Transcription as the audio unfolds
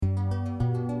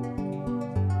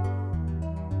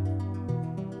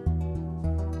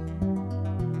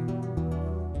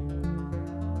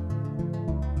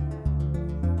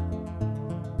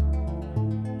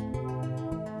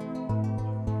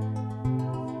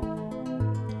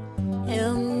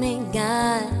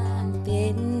God, I'm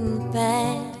fading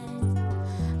fast.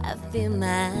 I feel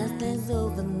my eyes glaze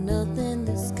over, nothing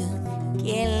this good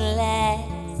can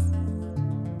last.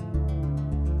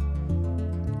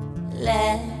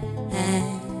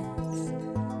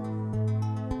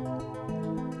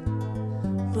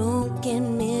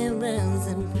 Broken mirrors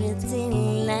and pretty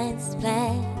lights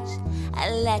flash. I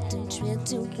like to tread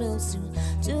too close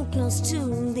to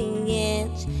the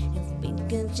edge. If we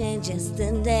could change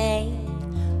yesterday,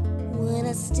 would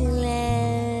I still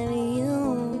have you?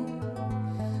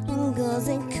 'Cause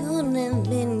it couldn't have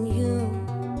been you.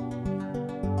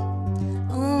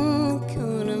 Oh, it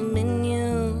could have been you.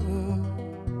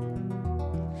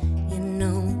 You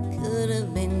know, it could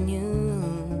have been you.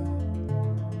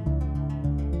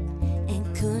 It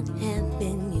could have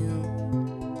been you.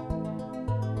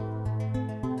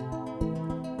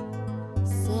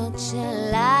 Such a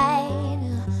light,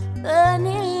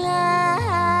 burning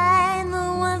light, the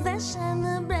ones that shine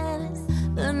the brightest,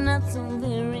 but not so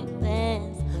very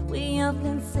fast. We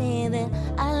often say that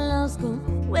our loves go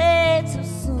way too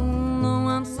soon. Oh,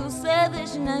 I'm so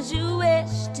selfish, not you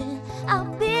wished it.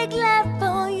 I'll be glad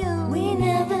for you. We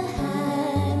never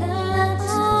had a lot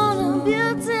to do.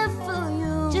 Beautiful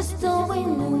you. Just all we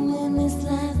knew in this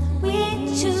life, we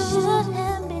should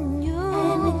have been you.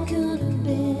 And it could have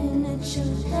been, it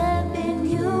should have been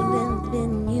you.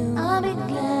 I'll be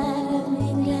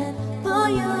glad for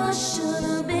you. Should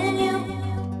have been you.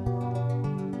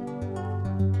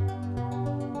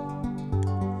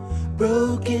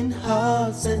 Broken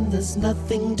hearts and there's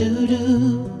nothing to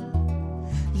do.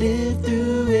 Live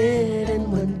through it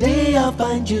and one day I'll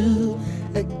find you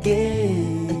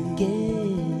again.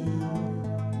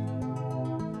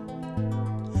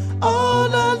 All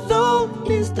alone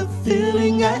is the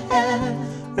feeling I have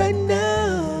right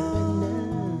now.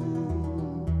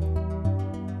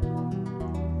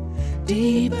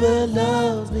 Deeper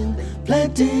love's been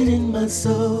planted in my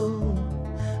soul,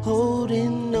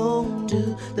 holding on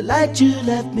to the light you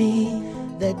left me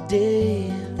that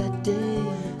day.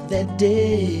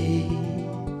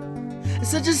 It's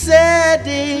such a sad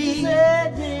day.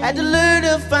 I had to learn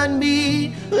to find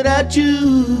me without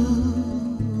you.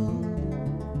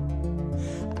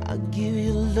 I'll give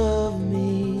you love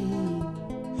me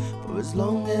for as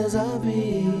long as I'll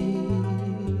be.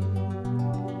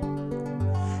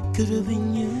 Could have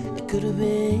been you, it could have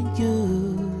been you,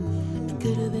 it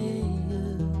could have been you.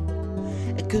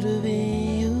 It could have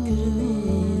been you.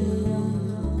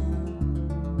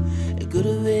 It could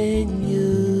have been you.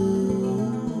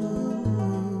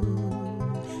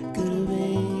 Could have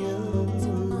been you.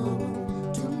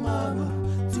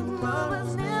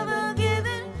 Tomorrow's never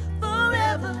given.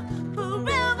 Forever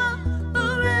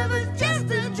just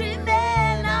a dream.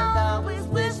 And I'll always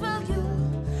wish for you.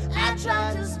 I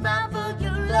try to smile for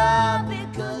your love,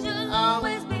 because you'll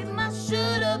always be my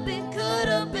should have been, could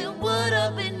have been, would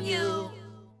have been you.